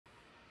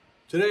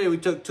Today we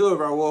took two of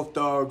our wolf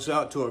dogs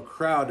out to a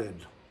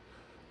crowded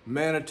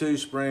Manitou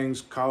Springs,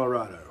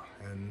 Colorado,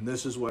 and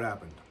this is what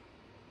happened.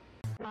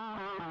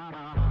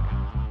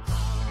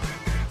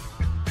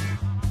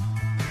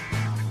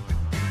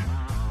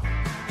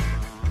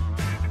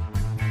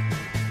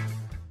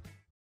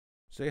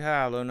 Say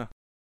hi, Luna.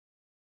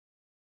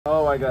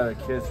 Oh, I got a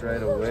kiss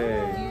right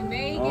away. You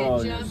may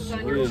get jumped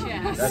on your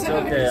chest. That's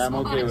okay. I'm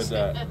okay with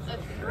that.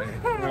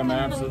 I'm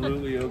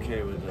absolutely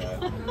okay with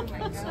that.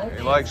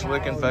 He likes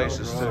licking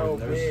faces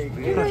too.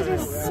 You guys are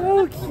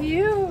so cute.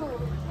 You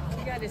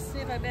got to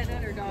sit, I bet,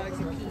 other dogs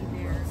and pee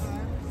there.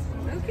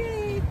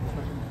 Okay,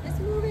 let's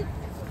move it.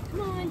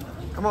 Come on.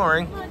 Come on,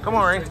 Ring. Come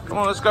on, Ring. Come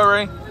on, let's go,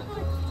 Ring.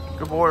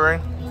 Good boy,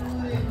 Ring.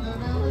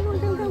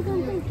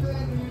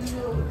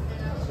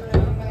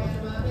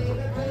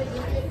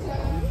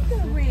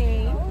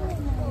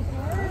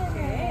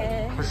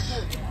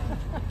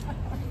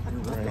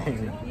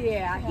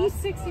 Yeah, he's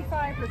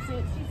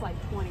 65%, she's like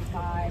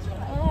 25. A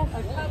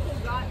couple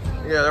got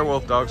Yeah, they're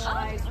wolf dogs.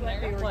 what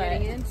they were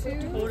getting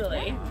into.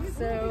 Totally.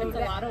 So It's a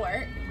lot of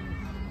work.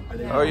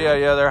 Oh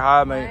yeah, they're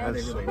high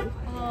maintenance.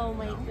 Oh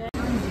my goodness.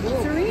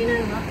 Serena. We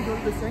have to go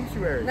to the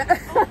sanctuary.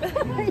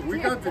 We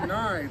got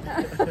denied.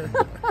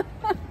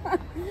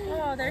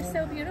 Oh, they're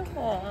so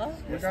beautiful.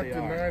 We got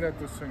denied at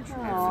the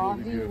sanctuary. Oh,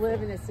 do you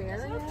live in this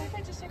area?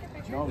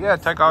 Yeah,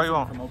 take all you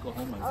want. From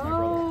Oklahoma.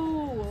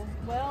 Oh,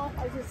 well,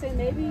 I was just saying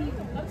maybe.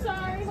 I'm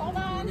sorry, hold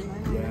on.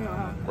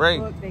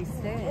 Ring. Look, they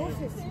stay.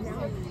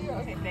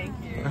 Okay, thank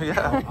you.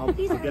 Yeah. I'll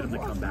get him to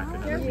come back.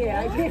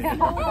 Yeah.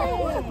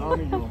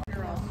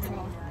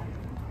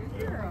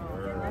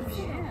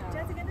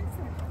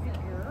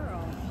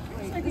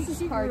 Wait, this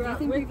is hard. Do you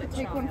think you could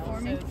take one for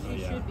me? She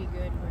should be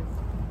good with.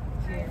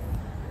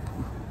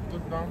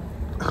 Look down.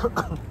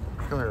 Come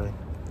here, Ring.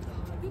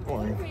 Come on,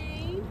 Ring.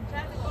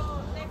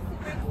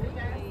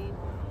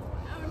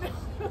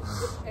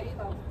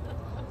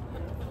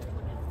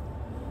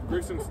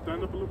 Grayson,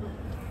 stand up a little bit.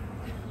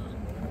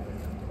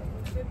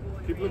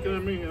 Keep looking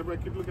at me. Everybody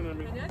keep looking at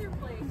me. Another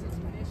place is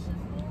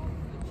traditional,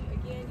 but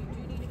again, you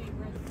do need to be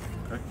ready.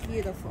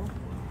 Beautiful.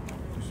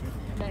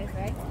 Nice,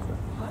 right?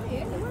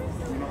 You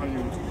know how you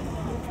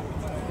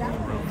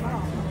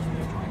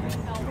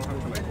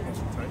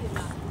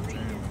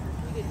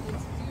We didn't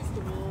introduce the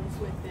wolves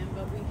with them,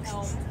 but we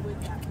helped with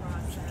that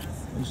process.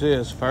 You see,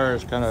 his fur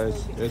is kind of,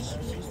 it's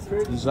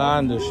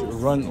designed to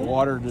run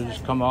water to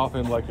just come off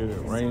him like it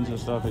rains and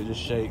stuff. It just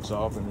shakes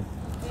off and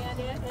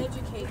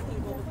Educate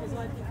people, because a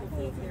lot of people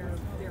think they're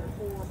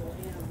horrible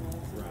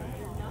animals.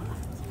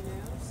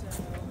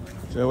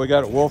 so we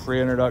got a wolf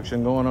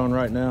reintroduction going on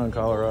right now in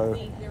Colorado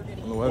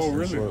on the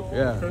western slope.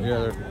 Yeah,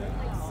 they're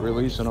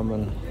releasing them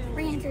and.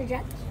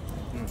 Reintroduction.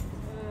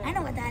 I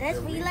know what that is.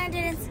 We learned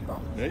it in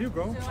school. There you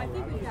go. So I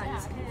think we've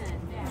got 10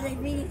 now. They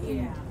read it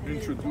in.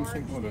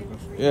 Introducing others.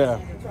 Yeah.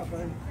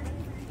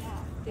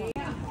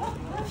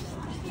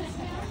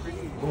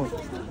 Come on.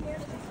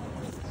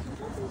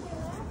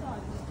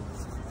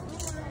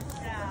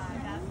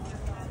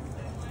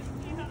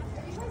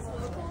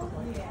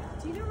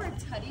 Do you know where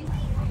Tutty?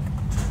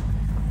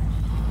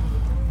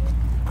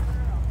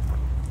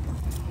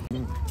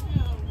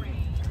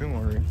 Come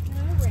on, Ring. No,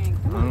 Ring.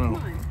 Come on, come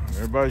on.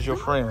 Everybody's your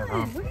friend,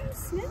 huh? What are you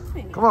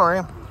sniffing? Come on,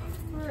 Ring.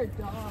 We're a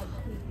dog.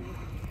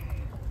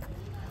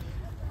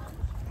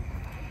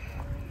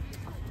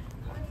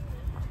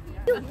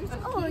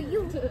 Oh,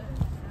 you.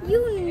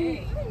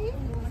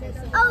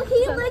 Oh,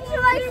 he licked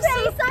my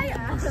face.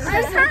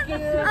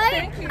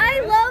 I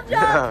love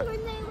dogs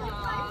when they lick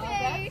my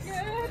face.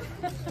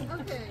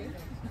 Okay.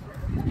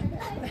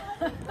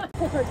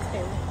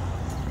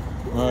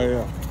 Oh,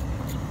 yeah.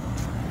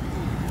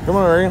 Come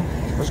on, Ring.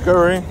 Let's go,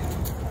 Ring.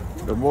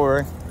 Good boy,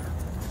 Ring.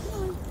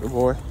 Good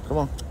boy. Come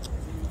on.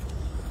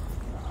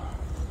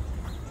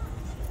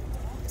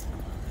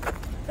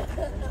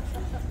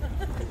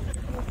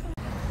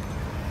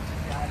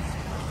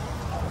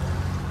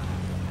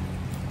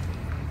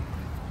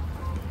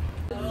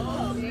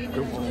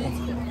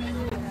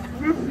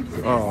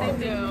 Oh.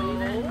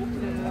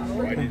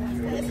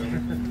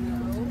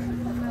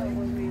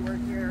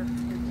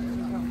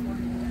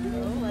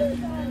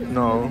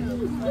 No.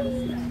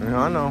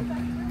 Yeah, I know.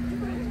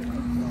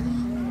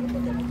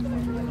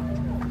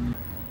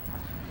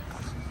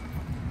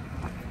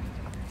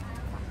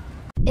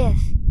 If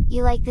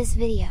you like this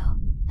video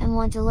and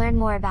want to learn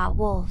more about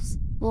wolves,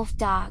 wolf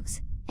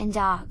dogs, and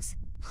dogs,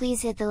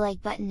 please hit the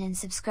like button and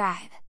subscribe.